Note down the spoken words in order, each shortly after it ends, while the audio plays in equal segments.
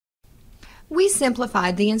We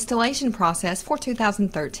simplified the installation process for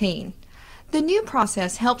 2013. The new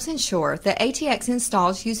process helps ensure that ATX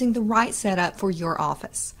installs using the right setup for your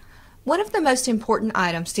office. One of the most important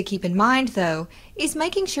items to keep in mind, though, is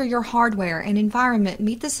making sure your hardware and environment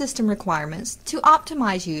meet the system requirements to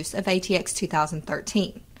optimize use of ATX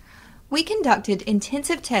 2013. We conducted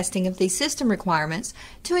intensive testing of these system requirements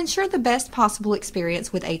to ensure the best possible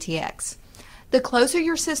experience with ATX. The closer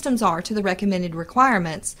your systems are to the recommended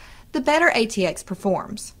requirements, the better ATX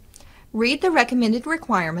performs. Read the recommended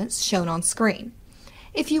requirements shown on screen.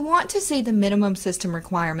 If you want to see the minimum system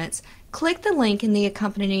requirements, click the link in the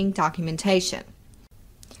accompanying documentation.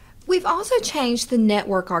 We've also changed the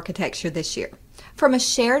network architecture this year, from a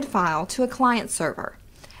shared file to a client server.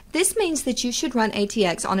 This means that you should run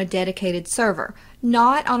ATX on a dedicated server,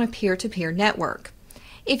 not on a peer-to-peer network.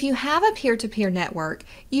 If you have a peer-to-peer network,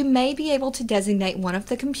 you may be able to designate one of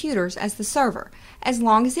the computers as the server, as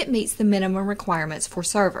long as it meets the minimum requirements for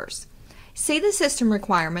servers. See the system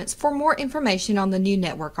requirements for more information on the new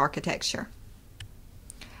network architecture.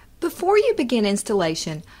 Before you begin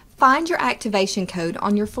installation, find your activation code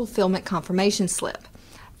on your fulfillment confirmation slip.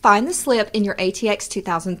 Find the slip in your ATX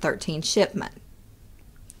 2013 shipment.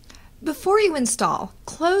 Before you install,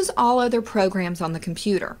 close all other programs on the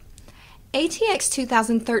computer. ATX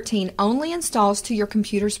 2013 only installs to your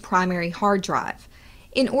computer's primary hard drive.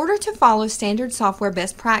 In order to follow standard software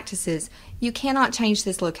best practices, you cannot change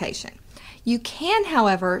this location. You can,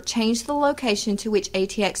 however, change the location to which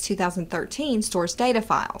ATX 2013 stores data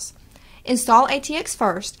files. Install ATX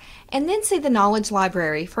first, and then see the Knowledge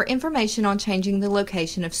Library for information on changing the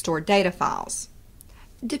location of stored data files.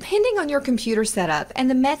 Depending on your computer setup and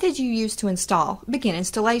the method you use to install, begin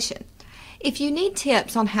installation. If you need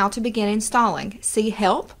tips on how to begin installing, see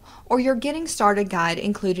Help or your Getting Started guide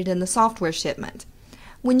included in the software shipment.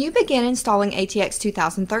 When you begin installing ATX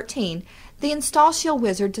 2013, the Install Shield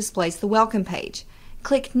wizard displays the Welcome page.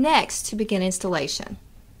 Click Next to begin installation.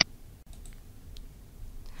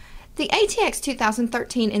 The ATX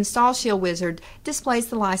 2013 Install Shield wizard displays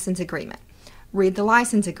the license agreement. Read the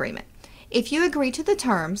license agreement. If you agree to the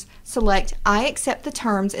terms, select I accept the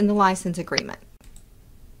terms in the license agreement,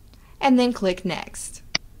 and then click Next.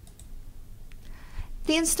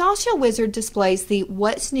 The Install Shield wizard displays the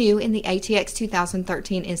What's New in the ATX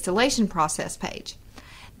 2013 installation process page.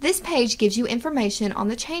 This page gives you information on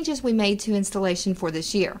the changes we made to installation for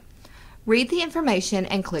this year. Read the information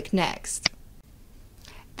and click Next.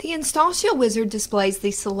 The Install Shield wizard displays the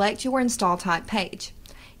Select Your Install Type page.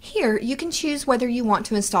 Here you can choose whether you want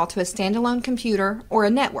to install to a standalone computer or a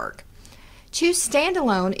network. Choose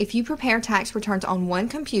Standalone if you prepare tax returns on one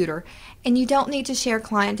computer and you don't need to share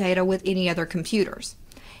client data with any other computers.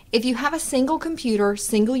 If you have a single computer,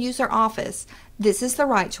 single user office, this is the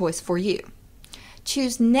right choice for you.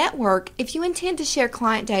 Choose Network if you intend to share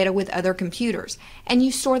client data with other computers and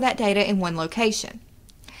you store that data in one location.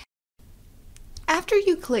 After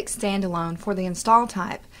you click Standalone for the install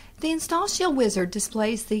type, the Install Shield wizard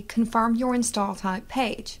displays the Confirm Your Install Type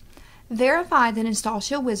page. Verify that Install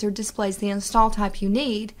Shield wizard displays the install type you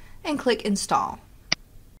need and click Install.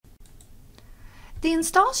 The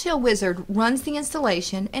Install Shield wizard runs the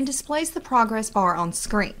installation and displays the progress bar on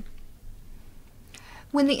screen.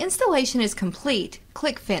 When the installation is complete,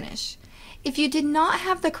 click Finish. If you did not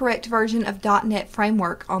have the correct version of .NET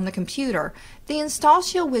Framework on the computer, the Install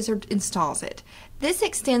Shield wizard installs it. This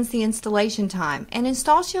extends the installation time, and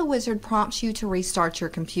Install Shield wizard prompts you to restart your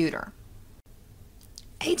computer.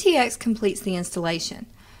 ATX completes the installation.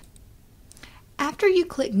 After you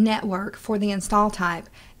click Network for the install type,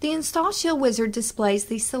 the Install Shield wizard displays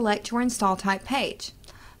the Select Your Install Type page.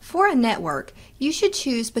 For a network, you should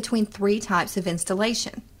choose between three types of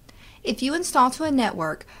installation. If you install to a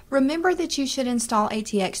network, remember that you should install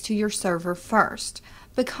ATX to your server first.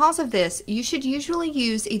 Because of this, you should usually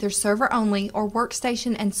use either server only or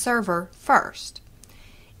workstation and server first.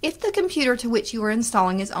 If the computer to which you are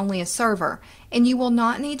installing is only a server, and you will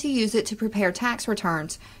not need to use it to prepare tax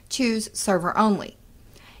returns, choose server only.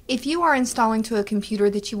 If you are installing to a computer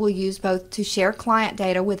that you will use both to share client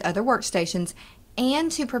data with other workstations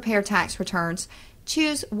and to prepare tax returns,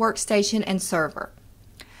 choose workstation and server.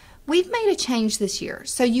 We've made a change this year,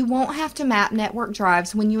 so you won't have to map network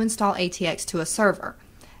drives when you install ATX to a server.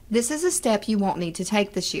 This is a step you won't need to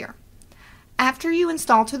take this year. After you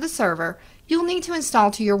install to the server, you'll need to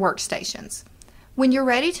install to your workstations. When you're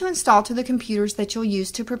ready to install to the computers that you'll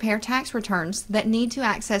use to prepare tax returns that need to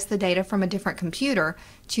access the data from a different computer,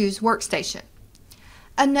 choose Workstation.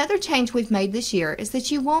 Another change we've made this year is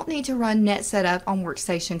that you won't need to run Net Setup on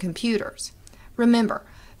workstation computers. Remember,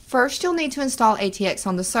 first you'll need to install ATX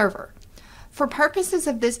on the server. For purposes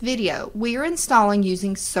of this video, we are installing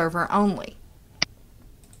using Server Only.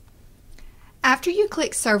 After you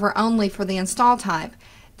click Server Only for the install type,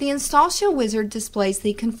 the Install Shield Wizard displays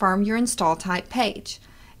the Confirm Your Install Type page.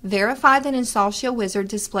 Verify that Install Shield Wizard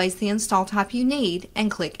displays the install type you need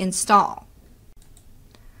and click Install.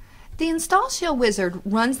 The Install Shield Wizard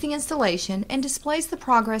runs the installation and displays the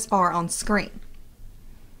progress bar on screen.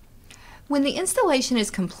 When the installation is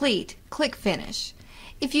complete, click Finish.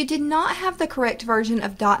 If you did not have the correct version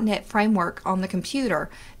of .NET Framework on the computer,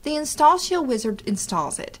 the Install Shield Wizard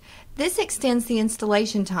installs it. This extends the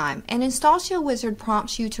installation time, and Install Shield Wizard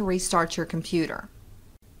prompts you to restart your computer.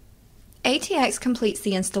 ATX completes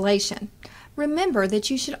the installation. Remember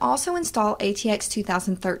that you should also install ATX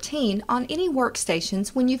 2013 on any workstations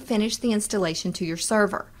when you finish the installation to your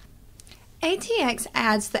server. ATX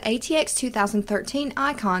adds the ATX 2013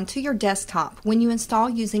 icon to your desktop when you install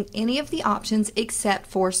using any of the options except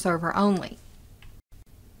for Server Only.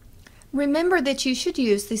 Remember that you should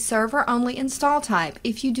use the Server Only install type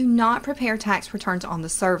if you do not prepare tax returns on the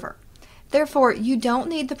server. Therefore, you don't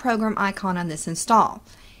need the program icon on this install.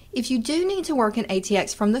 If you do need to work in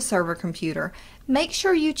ATX from the server computer, make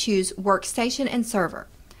sure you choose Workstation and Server.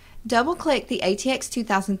 Double-click the ATX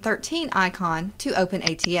 2013 icon to open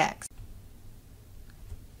ATX.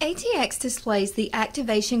 ATX displays the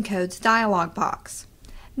Activation Codes dialog box.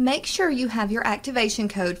 Make sure you have your activation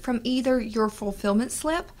code from either your fulfillment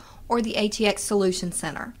slip or the ATX Solution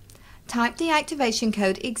Center. Type the activation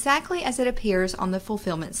code exactly as it appears on the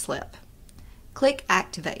fulfillment slip. Click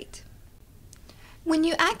Activate. When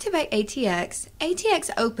you activate ATX, ATX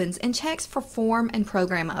opens and checks for form and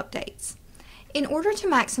program updates. In order to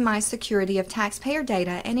maximize security of taxpayer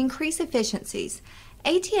data and increase efficiencies,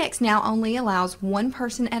 ATX now only allows one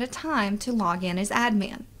person at a time to log in as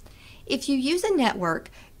admin. If you use a network,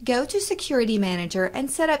 go to Security Manager and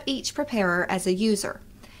set up each preparer as a user.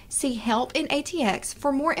 See Help in ATX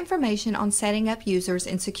for more information on setting up users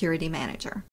in Security Manager.